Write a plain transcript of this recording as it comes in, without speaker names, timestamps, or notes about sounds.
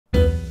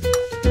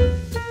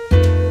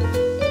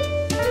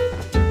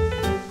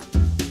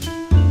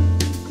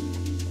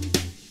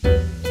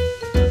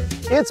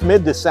It's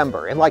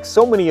mid-December, and like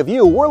so many of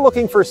you, we're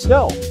looking for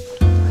snow.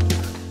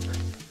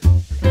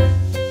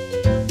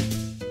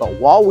 But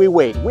while we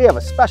wait, we have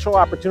a special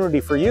opportunity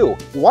for you.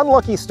 One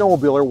lucky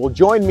snowmobiler will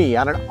join me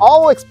on an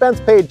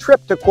all-expense-paid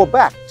trip to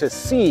Quebec to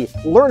see,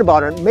 learn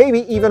about, and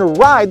maybe even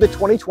ride the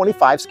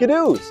 2025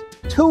 Ski-Doos,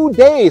 2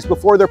 days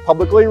before they're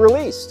publicly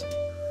released.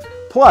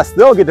 Plus,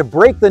 they'll get to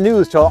break the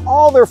news to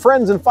all their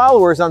friends and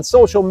followers on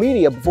social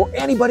media before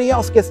anybody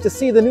else gets to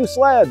see the new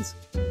sleds.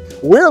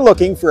 We're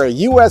looking for a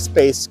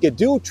US-based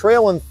Ski-Doo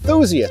trail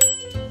enthusiast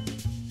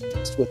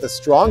with a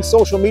strong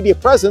social media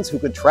presence who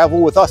could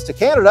travel with us to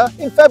Canada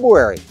in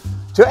February.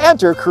 To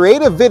enter,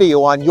 create a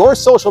video on your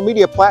social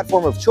media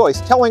platform of choice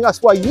telling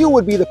us why you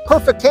would be the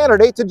perfect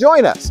candidate to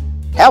join us.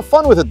 Have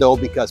fun with it though,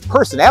 because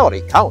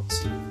personality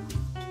counts.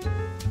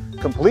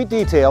 Complete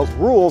details,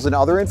 rules, and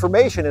other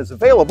information is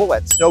available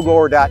at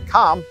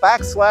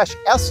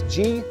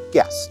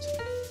snowgoer.com/SGguest.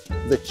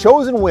 The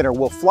chosen winner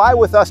will fly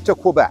with us to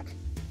Quebec.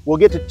 We'll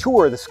get to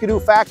tour the Ski-Doo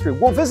factory.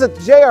 We'll visit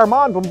the J.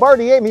 Armand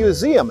Bombardier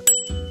Museum.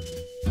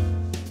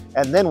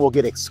 And then we'll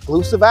get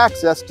exclusive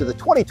access to the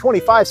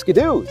 2025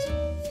 Ski-Doos.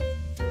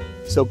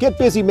 So get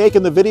busy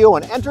making the video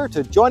and enter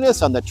to join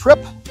us on the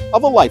trip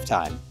of a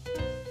lifetime.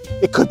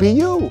 It could be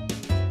you.